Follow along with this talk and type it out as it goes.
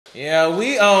Yeah,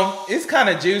 we it's kind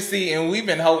of juicy, and we've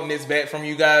been holding this back from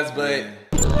you guys, but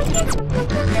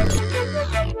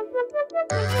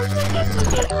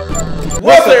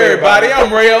what's up, everybody?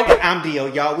 I'm RELL. And I'm Dio.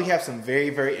 Y'all, we have some very,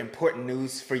 very important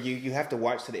news for you. You have to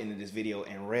watch to the end of this video.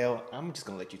 And RELL, I'm just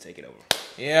gonna let you take it over.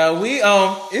 Yeah, we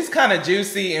it's kind of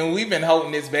juicy, and we've been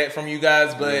holding this back from you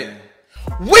guys, but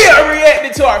we are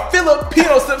reacting to our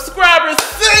Filipino subscribers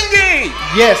singing.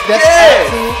 Yes, that's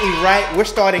absolutely right. We're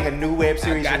starting a new web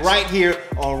series right here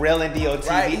on RELL and Dio TV,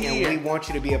 Right and here. we want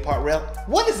you to be a part. RELL,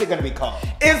 what is it gonna be called?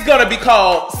 It's gonna be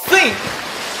called Sync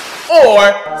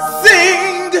or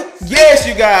Sing. Yes,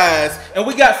 you guys. And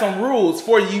we got some rules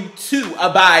for you to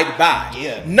abide by.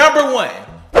 Yeah. Number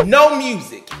 1, no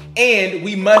music, and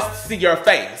we must see your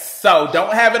face. So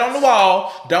don't have it on the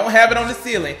wall, don't have it on the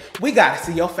ceiling. We gotta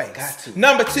see your face. Got to.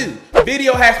 Number 2,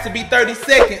 video has to be 30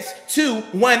 seconds to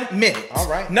 1 minute. All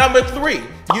right. Number 3,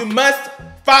 you must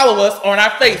follow us on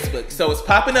our Facebook. So it's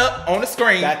popping up on the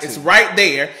screen. Got to. It's right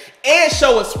there. And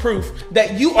show us proof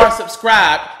that you are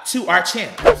subscribed to our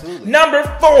channel. Absolutely. Number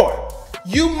 4,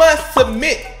 you must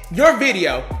submit your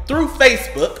video through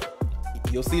Facebook.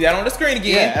 You'll see that on the screen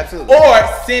again. Yeah, absolutely.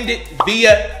 Or send it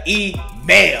via email.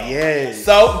 Yes.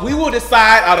 So we will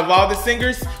decide out of all the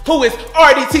singers who is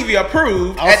RDTV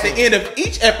approved at the end of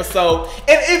each episode.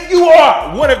 And if you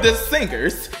are one of the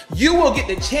singers, you will get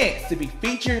the chance to be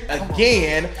featured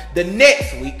again the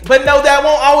next week. But no, that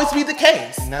won't always be the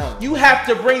case. No. You have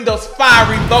to bring those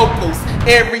fiery vocals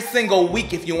every single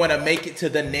week if you want to make it to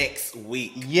the next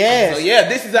week. Yes. So yeah,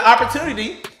 this is an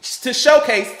opportunity to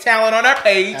showcase talent on our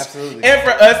page. Absolutely. And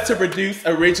for us to produce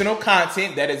original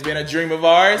content that has been a dream of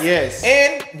ours. Yes.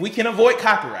 And we can avoid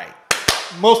copyright.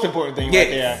 Most important thing right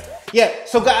there. Yeah,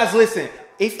 so guys, listen.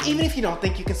 Even if you don't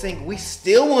think you can sing, we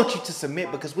still want you to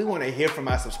submit because we want to hear from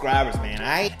our subscribers, man, all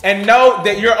right? And know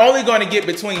that you're only going to get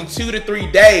between 2 to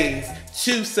 3 days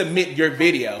to submit your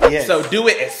video. Yes. So do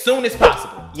it as soon as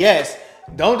possible. Yes.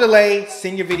 Don't delay.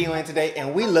 Send your video in today,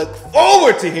 and we look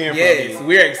forward to hearing from you. Yes,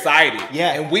 we're excited.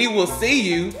 Yeah. And we will see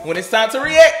you when it's time to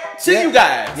react to you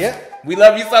guys. Yeah. We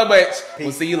love you so much. Peace.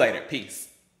 We'll see you later. Peace.